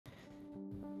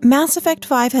Mass Effect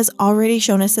 5 has already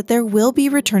shown us that there will be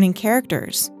returning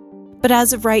characters, but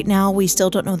as of right now, we still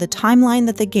don't know the timeline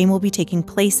that the game will be taking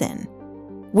place in,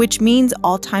 which means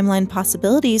all timeline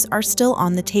possibilities are still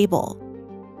on the table.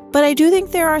 But I do think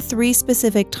there are 3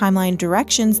 specific timeline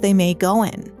directions they may go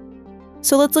in.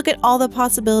 So let's look at all the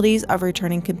possibilities of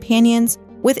returning companions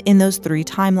within those 3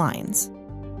 timelines.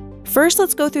 First,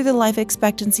 let's go through the life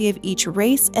expectancy of each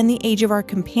race and the age of our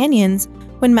companions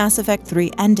when Mass Effect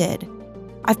 3 ended.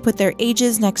 I've put their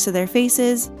ages next to their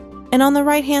faces, and on the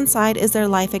right-hand side is their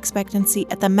life expectancy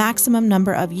at the maximum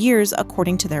number of years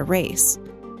according to their race.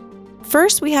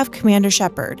 First, we have Commander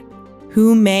Shepard,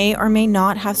 who may or may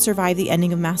not have survived the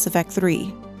ending of Mass Effect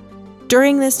 3.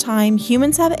 During this time,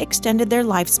 humans have extended their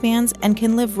lifespans and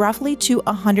can live roughly to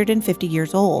 150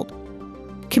 years old.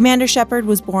 Commander Shepard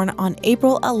was born on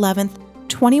April 11,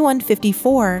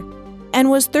 2154,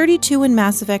 and was 32 when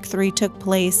Mass Effect 3 took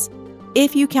place,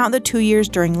 if you count the 2 years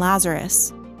during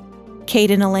Lazarus.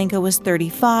 Kate and Alenka was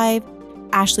 35,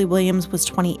 Ashley Williams was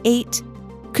 28,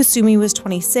 Kasumi was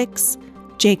 26,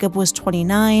 Jacob was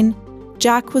 29,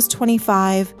 Jack was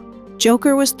 25,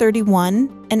 Joker was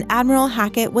 31, and Admiral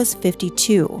Hackett was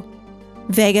 52.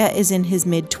 Vega is in his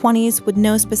mid-20s with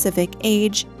no specific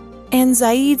age, and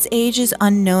Zaid's age is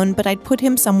unknown, but I'd put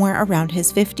him somewhere around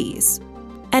his 50s.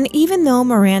 And even though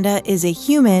Miranda is a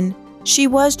human, she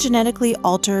was genetically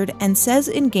altered and says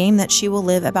in-game that she will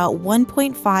live about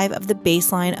 1.5 of the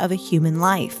baseline of a human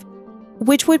life,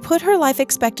 which would put her life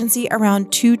expectancy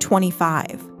around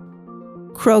 225.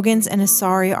 Krogans and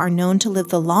Asari are known to live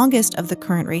the longest of the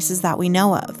current races that we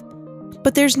know of,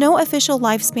 but there's no official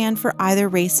lifespan for either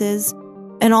races,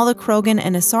 and all the Krogan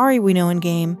and Asari we know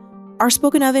in-game are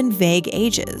spoken of in vague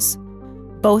ages.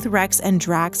 Both Rex and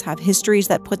Drax have histories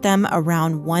that put them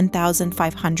around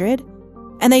 1,500,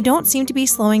 and they don't seem to be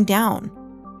slowing down.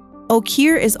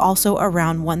 Okeer is also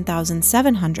around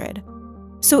 1,700,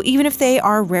 so even if they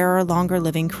are rarer,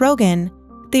 longer-living Krogan,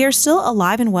 they are still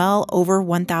alive and well over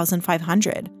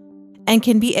 1,500, and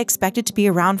can be expected to be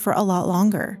around for a lot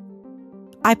longer.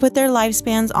 I put their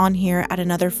lifespans on here at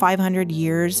another 500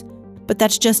 years, but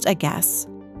that's just a guess.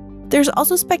 There's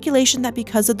also speculation that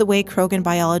because of the way Krogan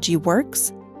biology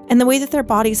works, and the way that their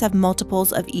bodies have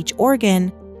multiples of each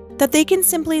organ, that they can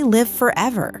simply live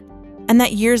forever, and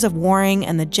that years of warring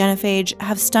and the genophage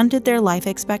have stunted their life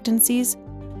expectancies,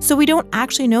 so we don't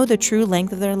actually know the true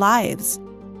length of their lives.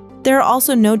 There are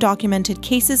also no documented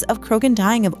cases of Krogan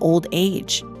dying of old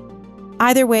age.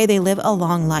 Either way, they live a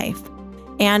long life,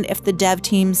 and if the dev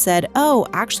team said, oh,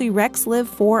 actually Rex lived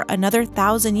for another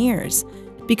 1,000 years,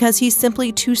 because he's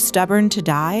simply too stubborn to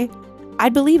die,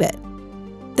 I'd believe it.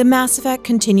 The Mass Effect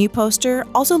Continue poster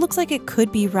also looks like it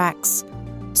could be Rex,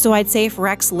 so I'd say if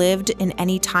Rex lived in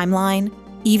any timeline,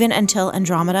 even until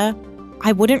Andromeda,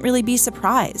 I wouldn't really be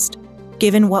surprised,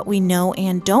 given what we know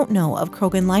and don't know of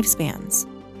Krogan lifespans.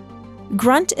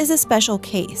 Grunt is a special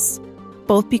case,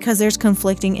 both because there's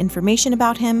conflicting information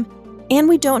about him, and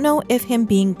we don't know if him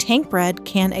being tank-bred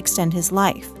can extend his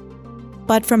life.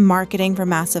 But from marketing for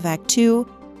Mass Effect 2,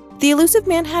 the Elusive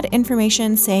Man had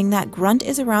information saying that Grunt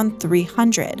is around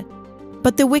 300,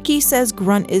 but the wiki says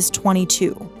Grunt is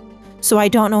 22, so I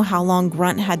don't know how long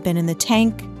Grunt had been in the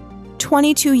tank.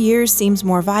 22 years seems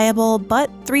more viable, but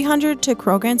 300 to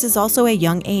Krogans is also a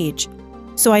young age,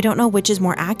 so I don't know which is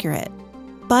more accurate.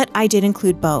 But I did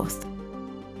include both.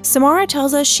 Samara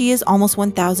tells us she is almost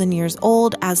 1,000 years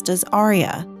old, as does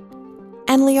Arya.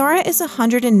 And Liara is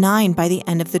 109 by the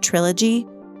end of the trilogy,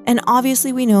 and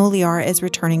obviously we know Liara is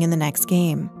returning in the next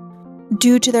game.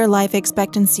 Due to their life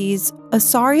expectancies,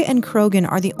 Asari and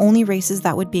Krogan are the only races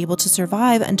that would be able to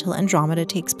survive until Andromeda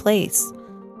takes place.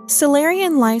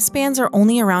 Salarian lifespans are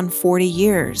only around 40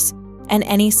 years, and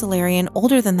any Salarian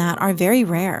older than that are very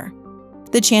rare.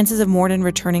 The chances of Mordin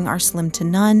returning are slim to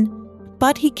none,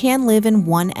 but he can live in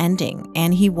one ending,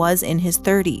 and he was in his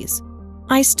 30s.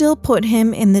 I still put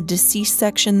him in the deceased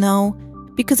section though,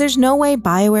 because there's no way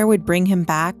BioWare would bring him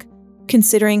back,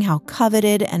 considering how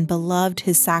coveted and beloved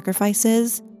his sacrifice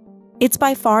is. It's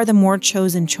by far the more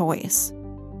chosen choice.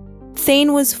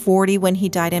 Thane was 40 when he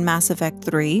died in Mass Effect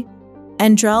 3,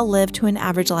 and Drell lived to an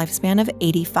average lifespan of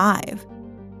 85.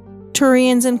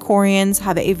 Turians and Quarians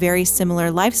have a very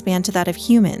similar lifespan to that of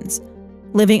humans,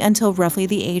 living until roughly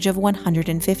the age of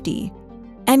 150.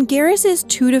 And Garrus is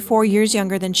 2 to 4 years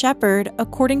younger than Shepard,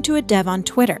 according to a dev on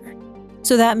Twitter,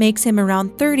 so that makes him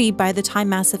around 30 by the time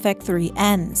Mass Effect 3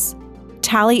 ends.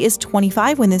 Tali is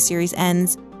 25 when the series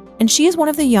ends, and she is one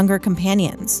of the younger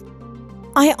companions.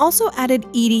 I also added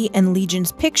EDI and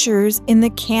Legion's pictures in the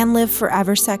Can Live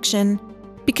Forever section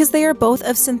because they are both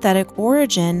of synthetic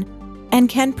origin, and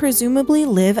can presumably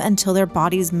live until their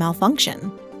bodies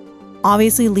malfunction.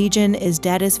 Obviously, Legion is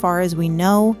dead as far as we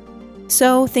know,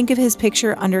 so think of his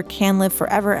picture under Can Live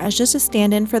Forever as just a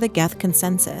stand-in for the Geth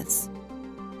consensus.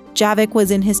 Javik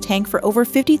was in his tank for over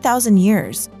 50,000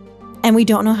 years, and we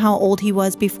don't know how old he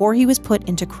was before he was put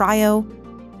into cryo,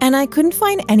 and I couldn't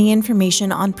find any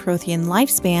information on Prothean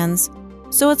lifespans,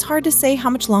 so it's hard to say how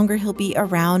much longer he'll be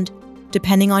around,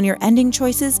 depending on your ending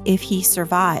choices if he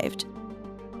survived.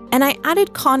 And I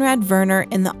added Conrad Verner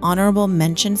in the honorable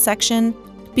mention section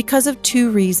because of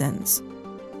two reasons.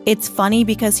 It's funny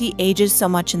because he ages so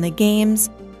much in the games.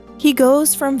 He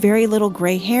goes from very little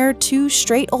gray hair to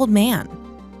straight old man.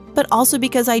 But also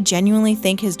because I genuinely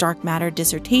think his dark matter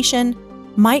dissertation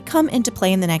might come into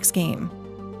play in the next game.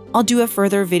 I'll do a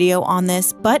further video on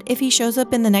this, but if he shows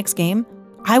up in the next game,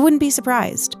 I wouldn't be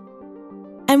surprised.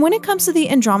 And when it comes to the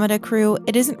Andromeda crew,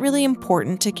 it isn't really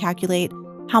important to calculate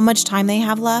how much time they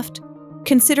have left,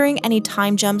 considering any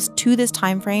time jumps to this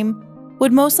time frame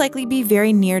would most likely be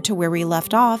very near to where we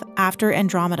left off after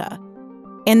Andromeda.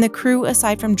 And the crew,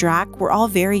 aside from Drac, were all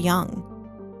very young.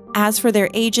 As for their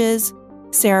ages,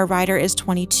 Sarah Ryder is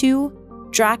 22,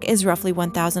 Drac is roughly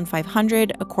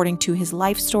 1,500 according to his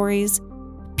life stories,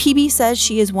 PB says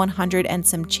she is 100 and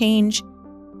some change,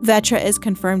 Vetra is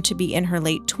confirmed to be in her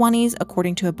late 20s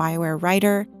according to a bioware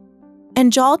writer,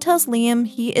 and Jal tells Liam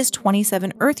he is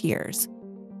 27 Earth years.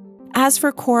 As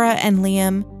for Cora and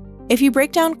Liam, if you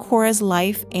break down Cora's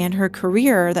life and her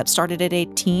career that started at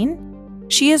 18,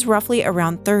 she is roughly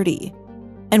around 30,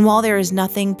 and while there is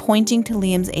nothing pointing to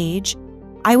Liam's age,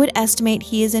 I would estimate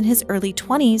he is in his early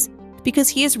 20s because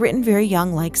he is written very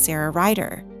young like Sarah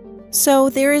Ryder. So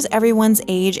there is everyone's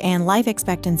age and life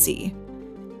expectancy.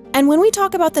 And when we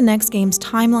talk about the next game's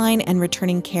timeline and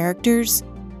returning characters,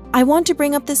 I want to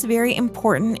bring up this very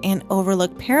important and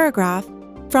overlooked paragraph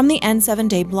from the N7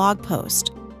 Day blog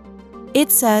post.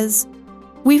 It says,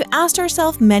 "We've asked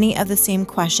ourselves many of the same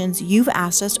questions you've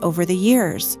asked us over the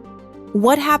years.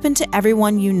 What happened to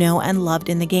everyone you know and loved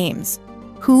in the games?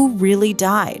 Who really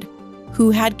died?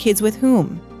 Who had kids with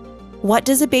whom? What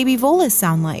does a baby Volus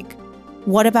sound like?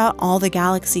 What about all the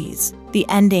galaxies? The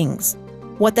endings?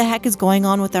 What the heck is going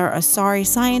on with our Asari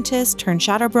scientist turned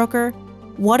shadow broker?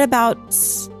 What about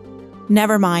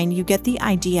Never mind, you get the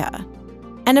idea.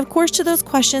 And of course, to those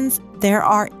questions, there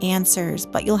are answers,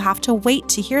 but you'll have to wait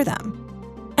to hear them.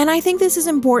 And I think this is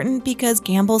important because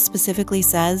Gamble specifically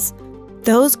says,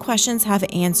 those questions have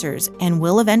answers and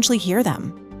we'll eventually hear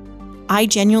them. I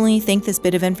genuinely think this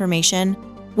bit of information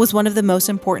was one of the most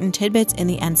important tidbits in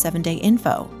the N7 Day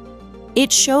info.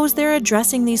 It shows they're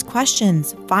addressing these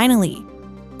questions, finally.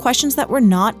 Questions that were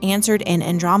not answered in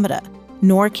Andromeda,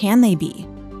 nor can they be.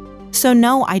 So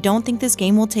no, I don't think this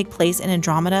game will take place in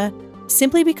Andromeda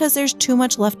simply because there's too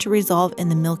much left to resolve in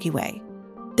the Milky Way.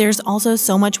 There's also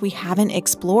so much we haven't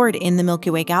explored in the Milky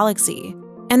Way galaxy,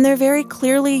 and they're very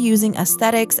clearly using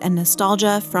aesthetics and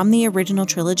nostalgia from the original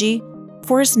trilogy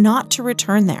for us not to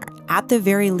return there, at the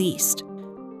very least.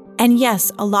 And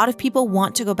yes, a lot of people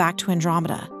want to go back to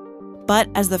Andromeda, but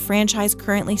as the franchise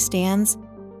currently stands,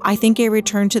 I think a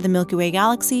return to the Milky Way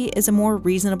galaxy is a more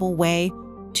reasonable way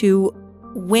to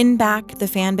win back the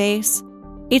fan base.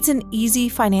 It's an easy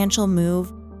financial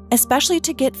move, especially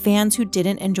to get fans who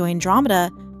didn't enjoy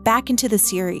Andromeda back into the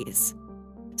series.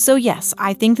 So yes,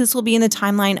 I think this will be in the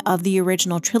timeline of the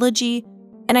original trilogy,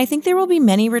 and I think there will be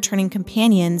many returning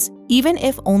companions, even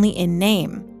if only in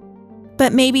name,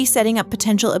 but maybe setting up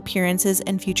potential appearances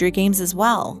in future games as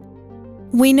well.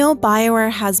 We know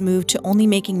BioWare has moved to only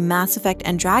making Mass Effect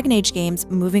and Dragon Age games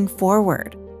moving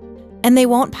forward, and they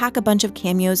won't pack a bunch of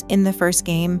cameos in the first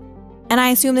game, and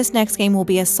I assume this next game will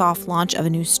be a soft launch of a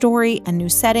new story and new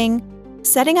setting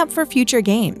up for future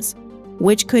games,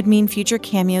 which could mean future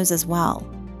cameos as well.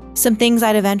 Some things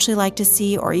I'd eventually like to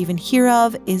see or even hear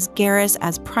of is Garrus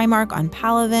as Primarch on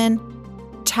Palaven,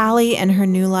 Tali and her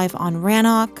new life on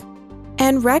Rannoch,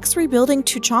 and Rex rebuilding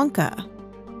Tuchanka.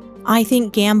 I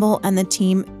think Gamble and the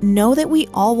team know that we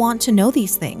all want to know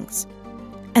these things,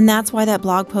 and that's why that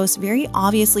blog post very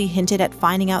obviously hinted at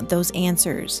finding out those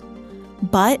answers.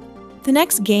 But the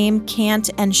next game can't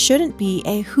and shouldn't be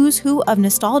a who's who of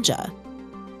nostalgia.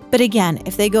 But again,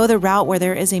 if they go the route where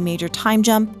there is a major time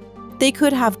jump, they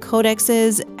could have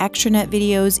codexes, extranet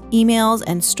videos, emails,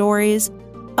 and stories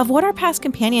of what our past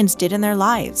companions did in their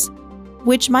lives,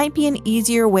 which might be an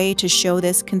easier way to show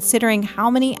this considering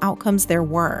how many outcomes there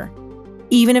were,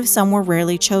 even if some were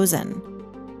rarely chosen.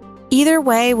 Either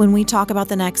way, when we talk about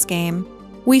the next game,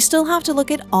 we still have to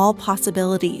look at all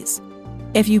possibilities.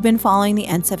 If you've been following the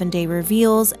N7 Day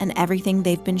reveals and everything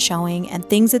they've been showing and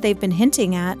things that they've been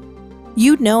hinting at,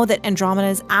 you'd know that Andromeda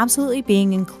is absolutely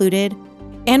being included,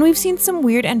 and we've seen some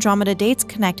weird Andromeda dates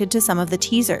connected to some of the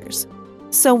teasers.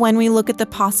 So when we look at the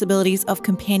possibilities of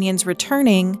companions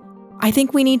returning, I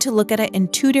think we need to look at it in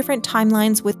 2 different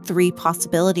timelines with 3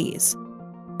 possibilities.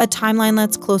 A timeline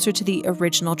that's closer to the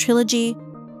original trilogy,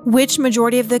 which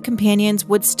majority of the companions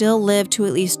would still live to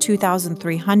at least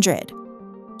 2,300.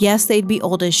 Yes, they'd be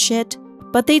old as shit,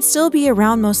 but they'd still be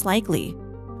around most likely.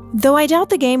 Though I doubt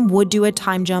the game would do a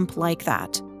time jump like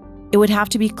that. It would have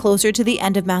to be closer to the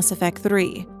end of Mass Effect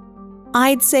 3.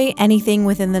 I'd say anything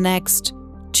within the next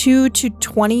 2 to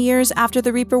 20 years after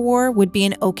the Reaper War would be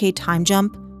an okay time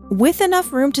jump, with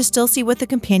enough room to still see what the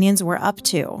companions were up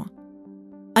to.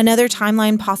 Another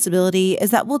timeline possibility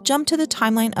is that we'll jump to the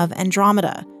timeline of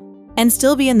Andromeda and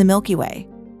still be in the Milky Way.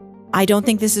 I don't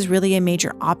think this is really a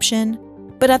major option,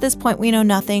 but at this point we know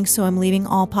nothing, so I'm leaving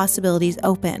all possibilities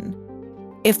open.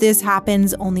 If this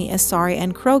happens, only Asari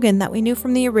and Krogan that we knew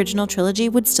from the original trilogy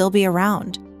would still be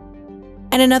around.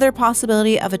 And another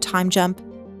possibility of a time jump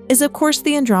is of course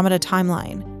the Andromeda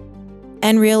timeline.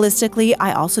 And realistically,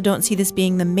 I also don't see this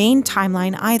being the main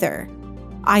timeline either.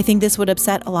 I think this would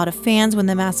upset a lot of fans when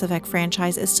the Mass Effect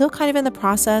franchise is still kind of in the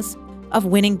process of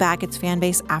winning back its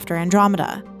fanbase after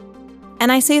Andromeda.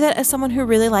 And I say that as someone who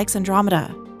really likes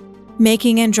Andromeda.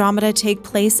 Making Andromeda take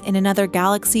place in another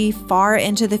galaxy far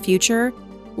into the future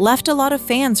left a lot of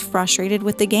fans frustrated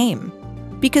with the game,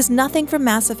 because nothing from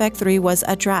Mass Effect 3 was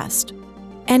addressed.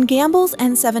 And Gamble's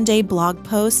N7-day blog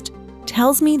post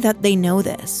tells me that they know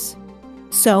this.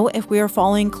 So if we are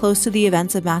following close to the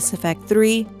events of Mass Effect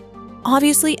 3,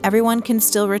 obviously everyone can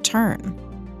still return.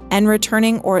 And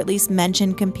returning or at least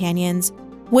mentioned companions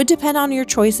would depend on your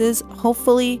choices,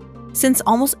 hopefully, since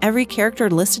almost every character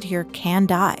listed here can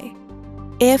die.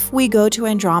 If we go to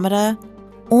Andromeda,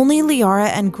 only Liara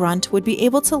and Grunt would be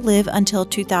able to live until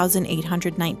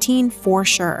 2819 for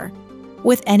sure,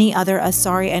 with any other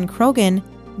Asari and Krogan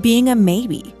being a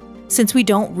maybe, since we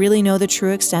don't really know the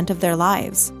true extent of their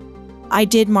lives. I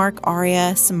did mark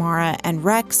Arya, Samara, and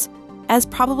Rex as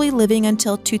probably living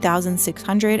until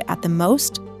 2600 at the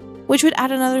most, which would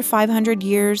add another 500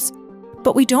 years,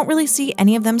 but we don't really see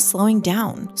any of them slowing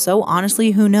down, so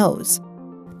honestly, who knows?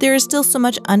 There is still so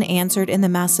much unanswered in the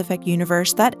Mass Effect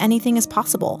universe that anything is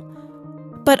possible.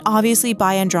 But obviously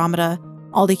by Andromeda,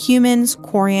 all the humans,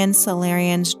 Quarians,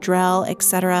 Salarians, Drell,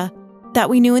 etc.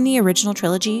 that we knew in the original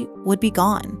trilogy would be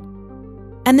gone.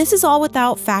 And this is all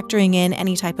without factoring in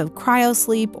any type of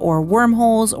cryosleep or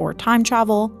wormholes or time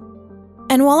travel.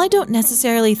 And while I don't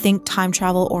necessarily think time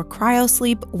travel or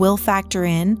cryosleep will factor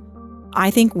in,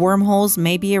 I think wormholes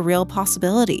may be a real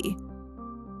possibility.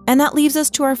 And that leaves us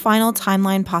to our final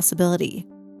timeline possibility,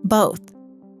 both.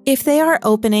 If they are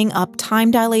opening up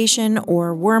time dilation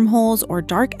or wormholes or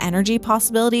dark energy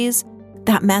possibilities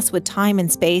that mess with time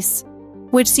and space,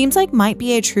 which seems like might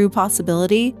be a true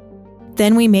possibility,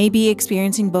 then we may be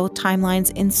experiencing both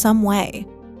timelines in some way.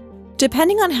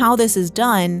 Depending on how this is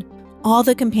done, all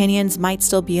the companions might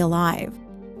still be alive.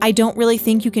 I don't really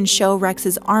think you can show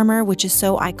Rex's armor, which is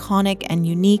so iconic and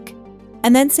unique,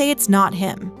 and then say it's not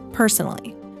him,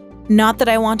 personally. Not that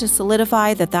I want to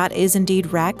solidify that that is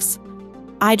indeed Rex.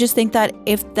 I just think that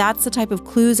if that's the type of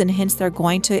clues and hints they're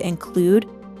going to include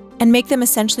and make them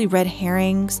essentially red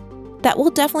herrings, that will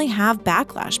definitely have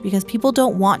backlash because people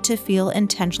don't want to feel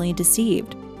intentionally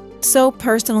deceived. So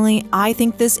personally, I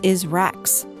think this is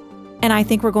Rex. And I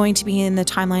think we're going to be in the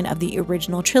timeline of the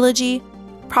original trilogy,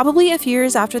 probably a few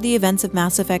years after the events of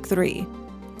Mass Effect 3.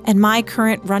 And my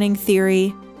current running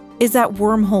theory is that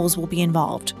wormholes will be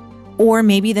involved. Or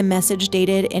maybe the message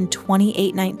dated in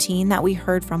 2819 that we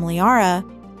heard from Liara,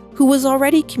 who was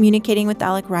already communicating with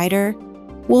Alec Ryder,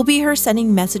 will be her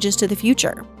sending messages to the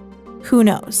future. Who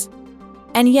knows?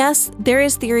 And yes, there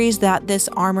is theories that this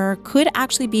armor could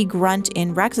actually be Grunt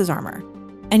in Rex's armor.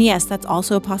 And yes, that's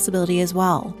also a possibility as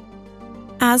well.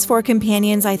 As for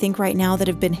companions, I think right now that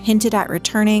have been hinted at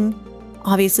returning,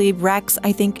 obviously Rex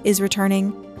I think is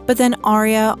returning, but then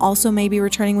Arya also may be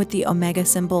returning with the Omega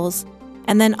symbols.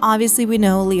 And then obviously we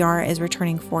know Liara is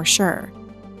returning for sure.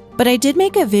 But I did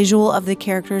make a visual of the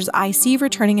characters I see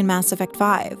returning in Mass Effect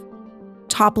 5.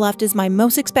 Top left is my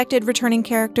most expected returning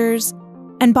characters,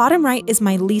 and bottom right is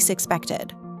my least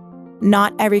expected.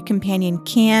 Not every companion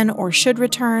can or should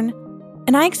return,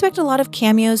 and I expect a lot of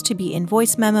cameos to be in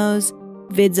voice memos,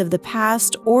 vids of the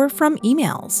past, or from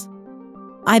emails.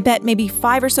 I bet maybe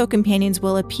 5 or so companions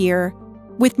will appear,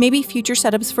 with maybe future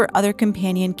setups for other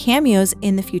companion cameos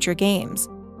in the future games.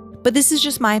 But this is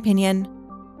just my opinion.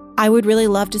 I would really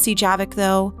love to see Javik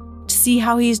though, to see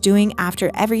how he's doing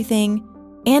after everything,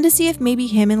 and to see if maybe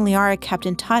him and Liara kept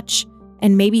in touch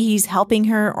and maybe he's helping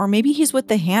her, or maybe he's with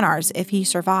the Hanars if he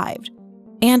survived.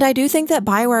 And I do think that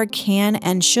bioware can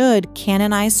and should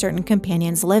canonize certain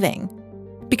companions living,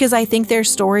 because I think their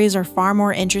stories are far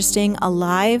more interesting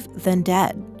alive than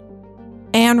dead.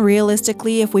 And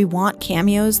realistically, if we want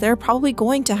cameos, they're probably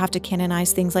going to have to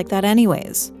canonize things like that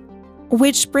anyways.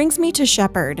 Which brings me to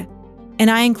Shepard,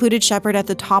 and I included Shepard at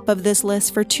the top of this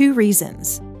list for 2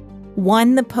 reasons.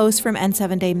 One, the post from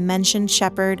N7 Day mentioned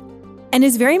Shepard and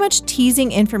is very much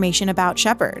teasing information about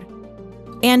Shepard.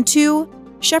 And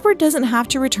 2, Shepard doesn't have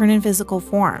to return in physical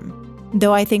form.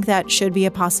 Though I think that should be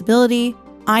a possibility,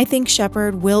 I think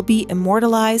Shepard will be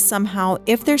immortalized somehow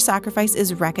if their sacrifice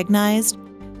is recognized,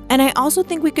 and I also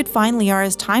think we could find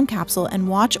Liara's time capsule and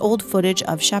watch old footage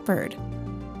of Shepard.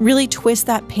 Really twist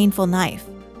that painful knife.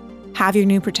 Have your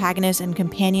new protagonists and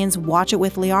companions watch it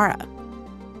with Liara.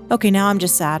 Okay, now I'm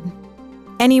just sad.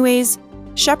 Anyways,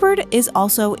 Shepard is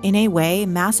also, in a way,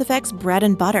 Mass Effect's bread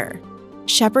and butter.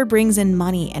 Shepard brings in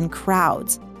money and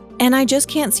crowds, and I just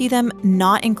can't see them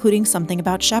not including something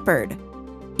about Shepard.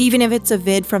 Even if it's a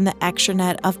vid from the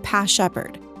extranet of past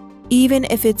Shepard. Even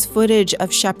if it's footage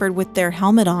of Shepard with their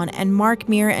helmet on and Mark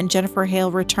Meer and Jennifer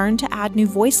Hale return to add new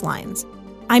voice lines.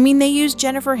 I mean, they used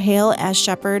Jennifer Hale as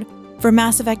Shepard for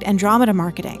Mass Effect Andromeda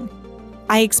marketing.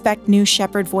 I expect new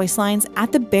Shepard voice lines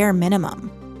at the bare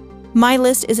minimum. My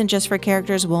list isn't just for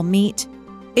characters we'll meet,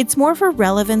 it's more for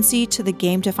relevancy to the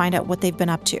game to find out what they've been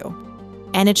up to.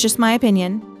 And it's just my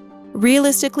opinion.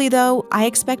 Realistically though, I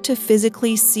expect to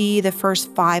physically see the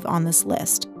first 5 on this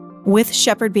list, with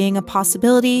Shepard being a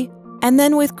possibility, and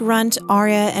then with Grunt,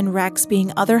 Arya, and Rex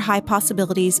being other high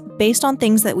possibilities based on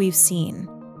things that we've seen.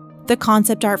 The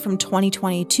concept art from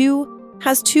 2022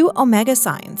 has 2 Omega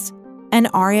signs, and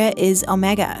Arya is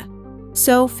Omega,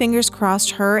 so fingers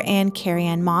crossed her and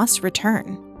Carrie-Anne Moss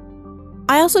return.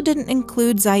 I also didn't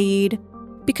include Zaid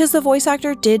because the voice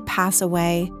actor did pass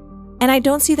away, and I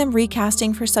don't see them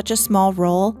recasting for such a small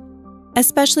role,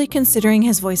 especially considering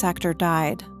his voice actor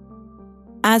died.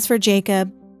 As for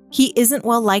Jacob, he isn't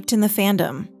well liked in the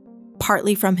fandom,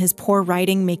 partly from his poor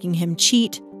writing making him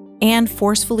cheat and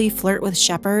forcefully flirt with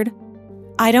Shepard.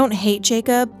 I don't hate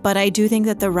Jacob, but I do think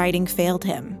that the writing failed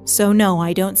him, so no,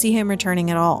 I don't see him returning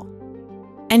at all.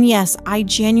 And yes, I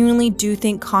genuinely do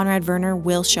think Conrad Verner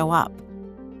will show up.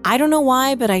 I don't know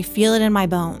why, but I feel it in my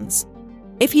bones.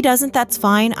 If he doesn't, that's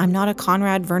fine. I'm not a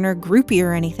Conrad Verner groupie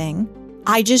or anything.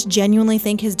 I just genuinely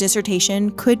think his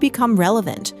dissertation could become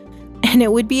relevant, and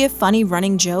it would be a funny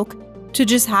running joke to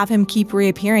just have him keep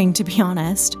reappearing, to be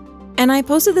honest. And I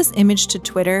posted this image to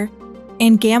Twitter,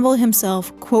 and Gamble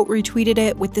himself quote retweeted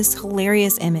it with this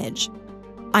hilarious image.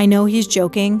 I know he's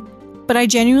joking, but I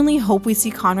genuinely hope we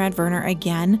see Conrad Verner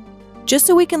again, just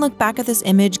so we can look back at this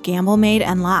image Gamble made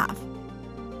and laugh.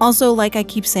 Also, like I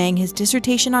keep saying, his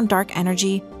dissertation on dark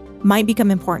energy might become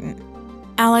important.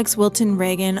 Alex Wilton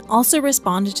Reagan also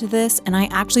responded to this, and I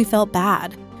actually felt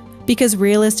bad, because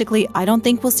realistically, I don't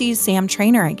think we'll see Sam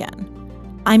Traynor again.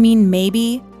 I mean,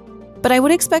 maybe, but I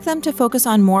would expect them to focus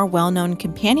on more well-known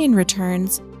companion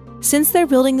returns, since they're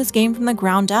building this game from the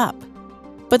ground up.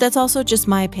 But that's also just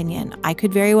my opinion. I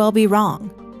could very well be wrong.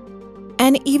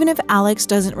 And even if Alex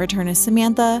doesn't return as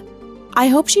Samantha, I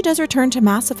hope she does return to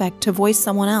Mass Effect to voice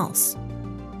someone else.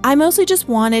 I mostly just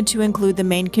wanted to include the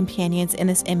main companions in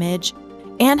this image,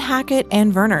 and Hackett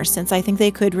and Verner since I think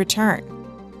they could return.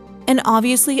 And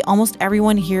obviously, almost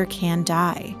everyone here can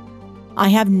die. I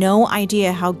have no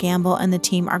idea how Gamble and the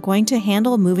team are going to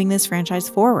handle moving this franchise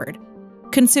forward,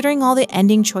 considering all the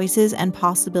ending choices and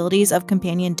possibilities of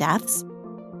companion deaths.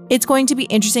 It's going to be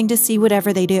interesting to see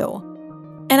whatever they do.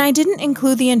 And I didn't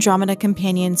include the Andromeda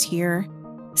companions here,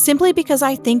 simply because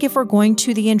I think if we're going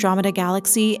to the Andromeda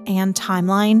Galaxy and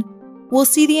timeline, we'll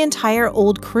see the entire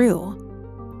old crew.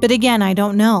 But again, I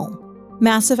don't know.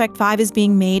 Mass Effect 5 is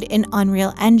being made in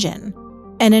Unreal Engine,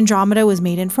 and Andromeda was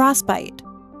made in Frostbite.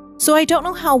 So I don't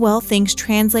know how well things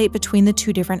translate between the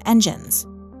 2 different engines.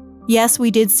 Yes, we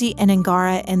did see an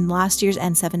Angara in last year's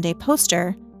N7 Day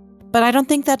poster, but I don't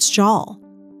think that's Jaal.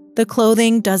 The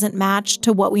clothing doesn't match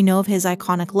to what we know of his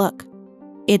iconic look.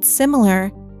 It's similar,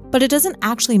 but it doesn't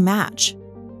actually match.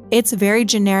 It's very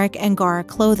generic Angara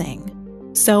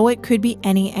clothing, so it could be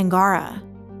any Angara.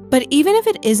 But even if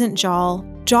it isn't Jaal,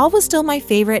 Jaal was still my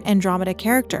favorite Andromeda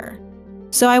character,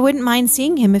 so I wouldn't mind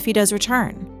seeing him if he does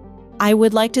return. I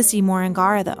would like to see more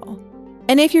Angara though.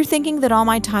 And if you're thinking that all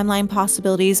my timeline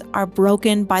possibilities are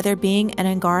broken by there being an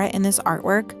Angara in this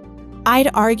artwork,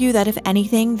 I'd argue that if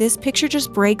anything, this picture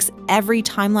just breaks every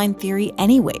timeline theory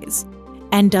anyways,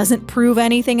 and doesn't prove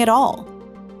anything at all.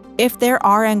 If there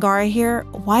are Angara here,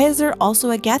 why is there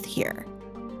also a Geth here?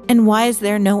 And why is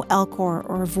there no Elcor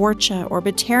or Vorcha or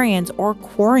Batarians or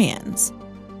Quarians?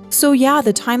 So yeah,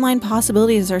 the timeline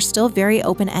possibilities are still very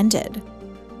open-ended.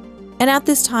 And at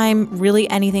this time, really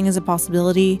anything is a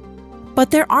possibility,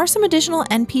 but there are some additional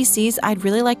NPCs I'd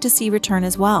really like to see return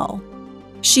as well.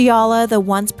 Shiala, the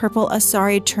once purple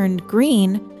Asari, turned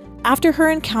green after her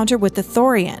encounter with the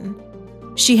Thorian.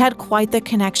 She had quite the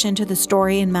connection to the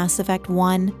story in Mass Effect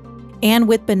 1 and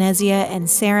with Benezia and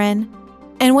Saren.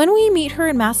 And when we meet her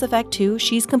in Mass Effect 2,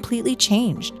 she's completely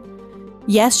changed.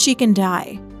 Yes, she can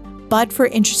die, but for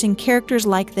interesting characters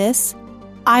like this,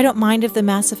 I don't mind if the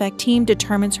Mass Effect team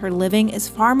determines her living is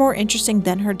far more interesting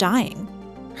than her dying.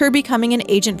 Her becoming an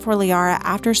agent for Liara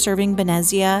after serving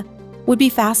Benezia would be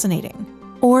fascinating,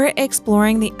 or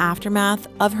exploring the aftermath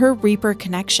of her Reaper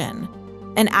connection.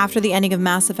 And after the ending of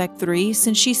Mass Effect 3,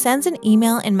 since she sends an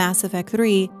email in Mass Effect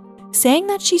 3 saying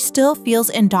that she still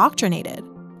feels indoctrinated.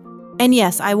 And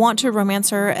yes, I want to romance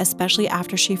her, especially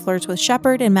after she flirts with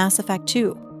Shepard in Mass Effect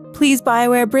 2. Please,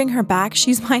 BioWare, bring her back.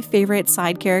 She's my favorite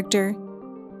side character.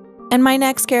 And my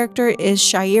next character is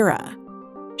Shayera.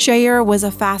 Shayera was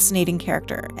a fascinating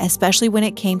character, especially when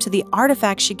it came to the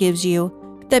artifact she gives you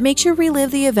that makes you relive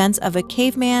the events of a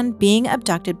caveman being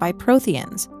abducted by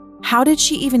Protheans. How did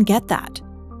she even get that?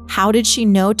 How did she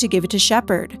know to give it to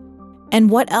Shepard? And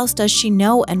what else does she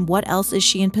know, and what else is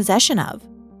she in possession of?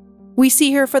 We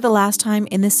see her for the last time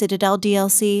in the Citadel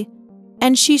DLC,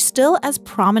 and she's still as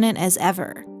prominent as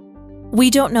ever. We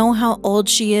don't know how old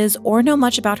she is or know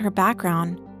much about her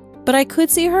background, but I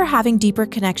could see her having deeper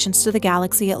connections to the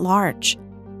galaxy at large.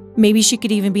 Maybe she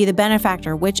could even be the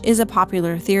benefactor, which is a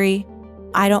popular theory.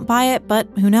 I don't buy it, but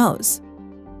who knows?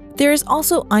 There is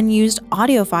also unused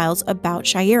audio files about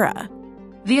Shayera.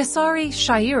 The Asari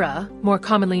Shayera, more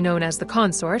commonly known as the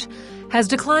Consort, has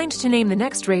declined to name the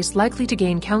next race likely to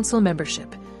gain council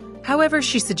membership. However,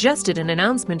 she suggested an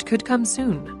announcement could come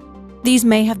soon. These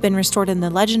may have been restored in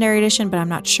the Legendary Edition, but I'm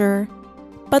not sure.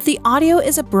 But the audio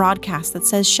is a broadcast that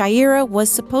says Shayera was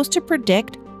supposed to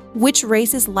predict which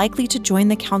race is likely to join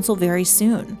the council very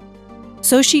soon.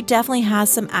 So she definitely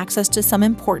has some access to some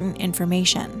important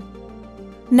information.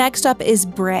 Next up is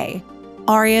Bray,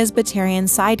 Aria's Batarian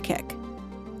sidekick.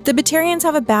 The Batarians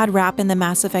have a bad rap in the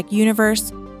Mass Effect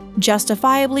universe,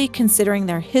 justifiably considering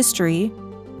their history,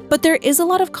 but there is a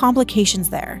lot of complications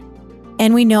there.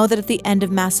 And we know that at the end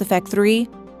of Mass Effect 3,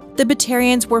 the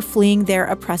Batarians were fleeing their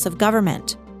oppressive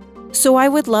government. So I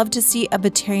would love to see a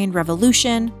Batarian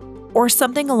revolution, or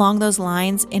something along those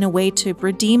lines in a way to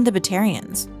redeem the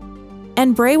Batarians.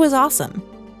 And Bray was awesome.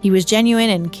 He was genuine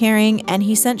and caring, and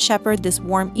he sent Shepard this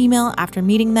warm email after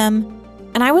meeting them,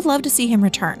 and I would love to see him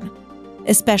return,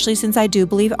 especially since I do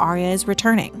believe Aria is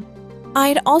returning.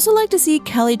 I'd also like to see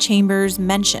Kelly Chambers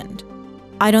mentioned.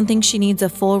 I don't think she needs a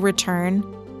full return,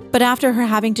 but after her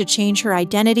having to change her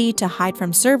identity to hide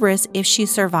from Cerberus if she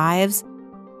survives,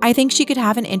 I think she could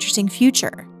have an interesting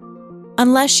future,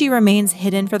 unless she remains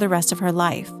hidden for the rest of her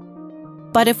life.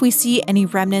 But if we see any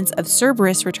remnants of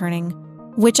Cerberus returning,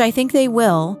 which I think they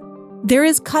will, there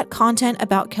is cut content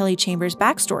about Kelly Chambers'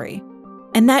 backstory,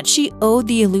 and that she owed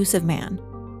the Elusive Man.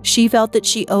 She felt that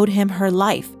she owed him her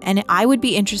life, and I would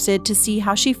be interested to see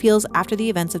how she feels after the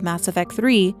events of Mass Effect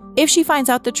 3 if she finds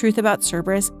out the truth about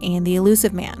Cerberus and the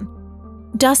Elusive Man.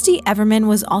 Dusty Everman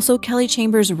was also Kelly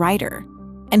Chambers' writer,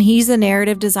 and he's the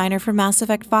narrative designer for Mass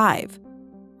Effect 5.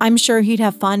 I'm sure he'd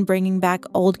have fun bringing back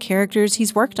old characters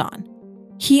he's worked on.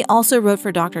 He also wrote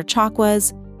for Dr.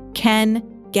 Chakwas,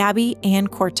 Ken, Gabby,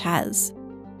 and Cortez.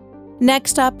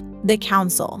 Next up, the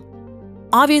Council.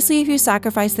 Obviously, if you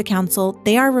sacrifice the Council,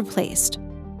 they are replaced.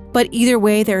 But either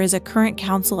way, there is a current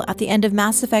Council at the end of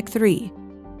Mass Effect 3.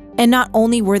 And not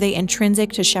only were they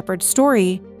intrinsic to Shepard's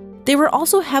story, they were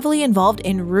also heavily involved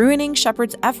in ruining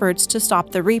Shepard's efforts to stop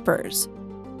the Reapers.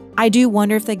 I do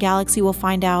wonder if the galaxy will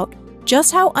find out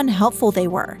just how unhelpful they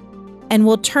were, and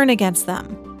will turn against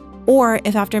them. Or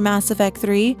if after Mass Effect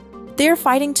 3, they're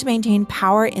fighting to maintain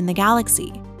power in the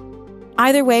galaxy.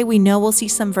 Either way, we know we'll see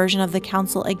some version of the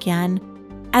Council again,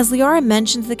 as Liara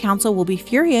mentions the Council will be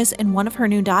furious in one of her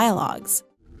new dialogues.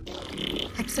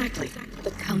 Exactly.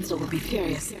 The Council will be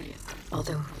furious.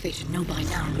 Although they should know by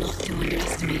now not to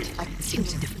underestimate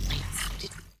seems different lanes.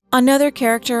 Another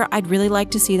character I'd really like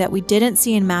to see that we didn't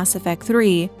see in Mass Effect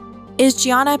 3 is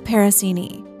Gianna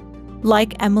Parasini.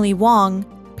 Like Emily Wong,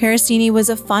 Parasini was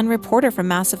a fun reporter from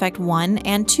Mass Effect 1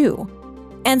 and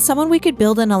 2, and someone we could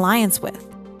build an alliance with.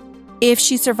 If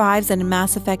she survives, then in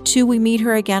Mass Effect 2 we meet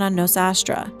her again on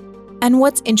Nostastra. And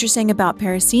what's interesting about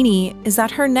Parasini is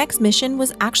that her next mission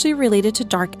was actually related to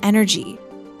dark energy.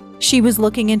 She was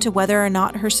looking into whether or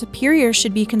not her superiors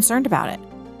should be concerned about it.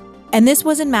 And this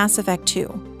was in Mass Effect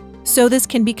 2. so this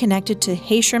can be connected to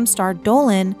Haeshrim star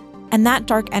Dolan and that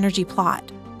dark energy plot,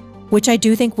 which I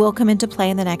do think will come into play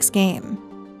in the next game.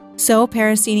 So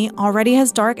Parasini already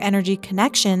has dark energy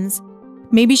connections.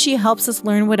 Maybe she helps us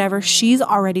learn whatever she's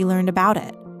already learned about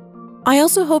it. I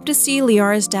also hope to see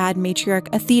Liara's dad,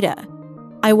 Matriarch Athida.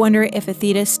 I wonder if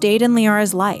Athida stayed in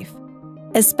Liara's life,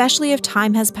 especially if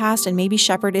time has passed and maybe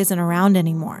Shepard isn't around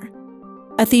anymore.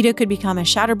 Athida could become a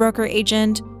Shadowbroker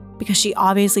agent because she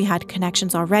obviously had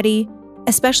connections already,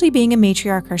 especially being a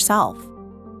matriarch herself.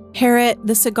 Harriet,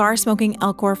 the cigar-smoking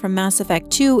Elcor from Mass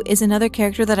Effect 2, is another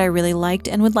character that I really liked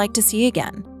and would like to see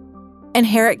again. And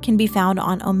Harriet can be found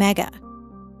on Omega.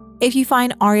 If you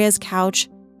find Arya's couch,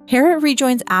 Harriet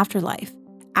rejoins Afterlife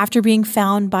after being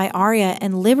found by Arya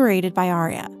and liberated by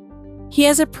Arya. He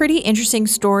has a pretty interesting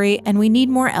story, and we need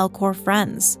more Elcor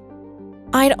friends.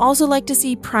 I'd also like to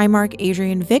see Primarch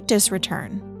Adrian Victus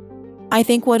return. I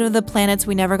think one of the planets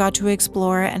we never got to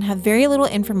explore and have very little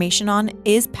information on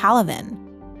is Palaven,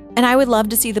 and I would love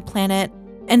to see the planet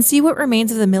and see what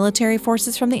remains of the military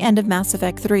forces from the end of Mass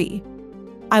Effect 3.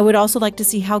 I would also like to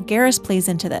see how Garrus plays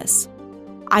into this.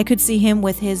 I could see him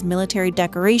with his military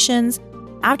decorations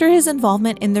after his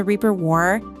involvement in the Reaper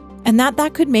War, and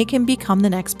that could make him become the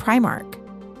next Primarch.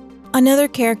 Another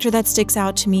character that sticks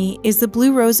out to me is the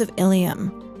Blue Rose of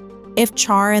Ilium. If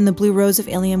Char and the Blue Rose of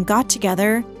Ilium got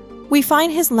together, we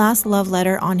find his last love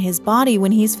letter on his body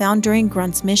when he's found during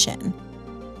Grunt's mission.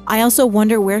 I also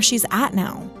wonder where she's at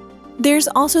now. There's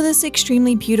also this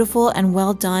extremely beautiful and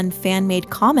well-done fan-made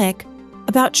comic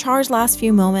about Char's last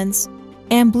few moments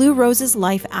and Blue Rose's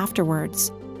life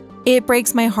afterwards. It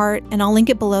breaks my heart, and I'll link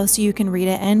it below so you can read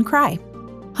it and cry.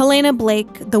 Helena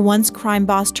Blake, the once crime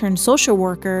boss turned social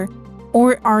worker,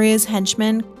 or Arya's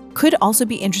henchman, could also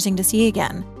be interesting to see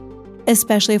again,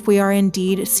 especially if we are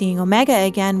indeed seeing Omega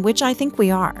again, which I think we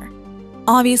are.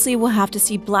 Obviously, we'll have to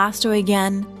see Blasto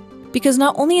again, because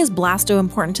not only is Blasto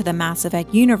important to the Mass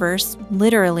Effect universe,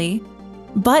 literally,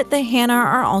 but the Hanar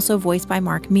are also voiced by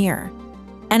Mark Meer,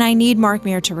 and I need Mark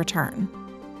Meer to return.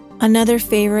 Another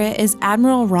favorite is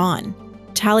Admiral Ron,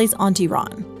 Tali's Auntie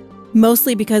Ron,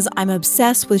 mostly because I'm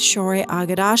obsessed with Shohreh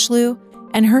Aghdashloo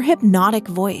and her hypnotic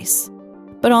voice.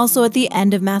 But also at the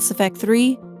end of Mass Effect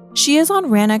 3, she is on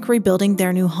Rannoch rebuilding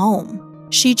their new home.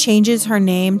 She changes her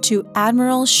name to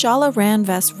Admiral Shala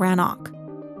Ranves Rannoch,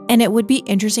 and it would be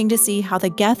interesting to see how the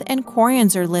Geth and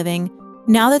Quarians are living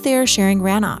now that they are sharing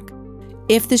Rannoch,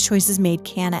 if this choice is made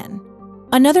canon.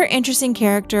 Another interesting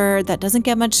character that doesn't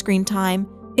get much screen time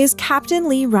is Captain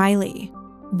Lee Riley,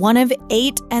 one of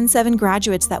 8 N7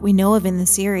 graduates that we know of in the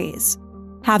series.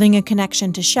 Having a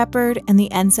connection to Shepard and the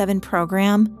N7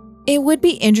 program, it would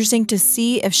be interesting to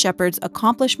see if Shepard's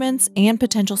accomplishments and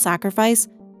potential sacrifice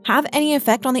have any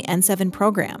effect on the N7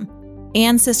 program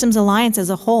and Systems Alliance as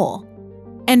a whole.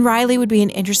 And Riley would be an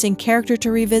interesting character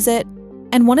to revisit,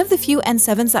 and one of the few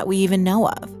N7s that we even know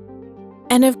of.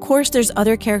 And of course, there's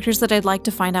other characters that I'd like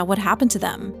to find out what happened to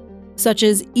them, such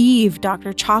as Eve,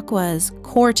 Dr. Chakwas,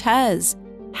 Cortez,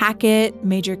 Hackett,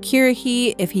 Major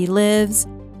Kirrahe if he lives,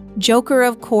 Joker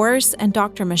of course, and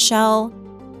Dr. Michelle,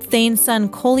 Thane's son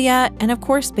Kolya, and of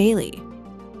course Bailey.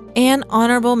 And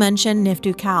honorable mention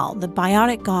Niftu Cal, the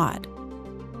biotic god.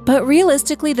 But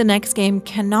realistically, the next game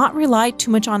cannot rely too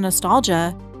much on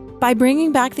nostalgia by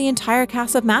bringing back the entire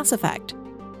cast of Mass Effect.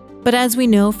 But as we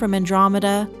know from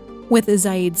Andromeda, with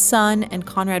Zaid's son and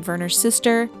Conrad Verner's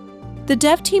sister, the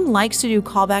dev team likes to do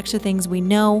callbacks to things we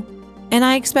know, and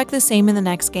I expect the same in the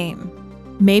next game.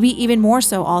 Maybe even more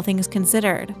so, all things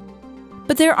considered.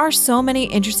 But there are so many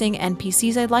interesting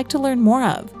NPCs I'd like to learn more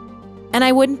of, and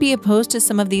I wouldn't be opposed to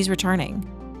some of these returning.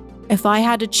 If I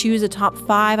had to choose a top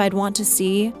 5 I'd want to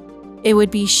see, it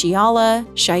would be Shiala,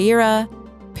 Shayera,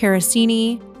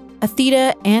 Parasini,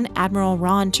 Athida, and Admiral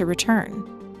Ron to return.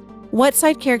 What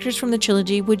side characters from the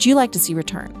trilogy would you like to see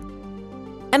return?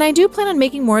 And I do plan on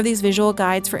making more of these visual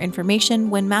guides for information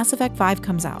when Mass Effect 5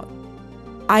 comes out.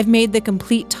 I've made the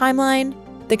complete timeline,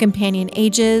 the companion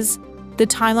ages, the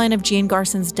timeline of Gian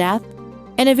Garson's death,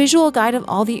 and a visual guide of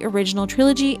all the original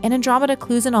trilogy and Andromeda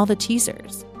clues in all the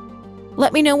teasers.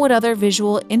 Let me know what other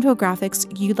visual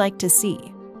infographics you'd like to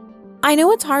see. I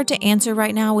know it's hard to answer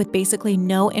right now with basically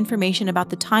no information about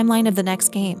the timeline of the next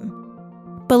game,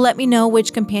 but let me know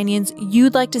which companions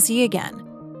you'd like to see again,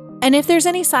 and if there's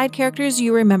any side characters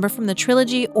you remember from the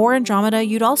trilogy or Andromeda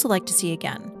you'd also like to see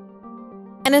again.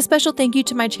 And a special thank you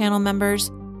to my channel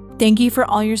members. Thank you for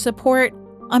all your support.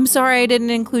 I'm sorry I didn't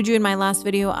include you in my last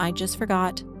video, I just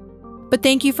forgot. But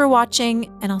thank you for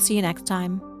watching, and I'll see you next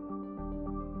time.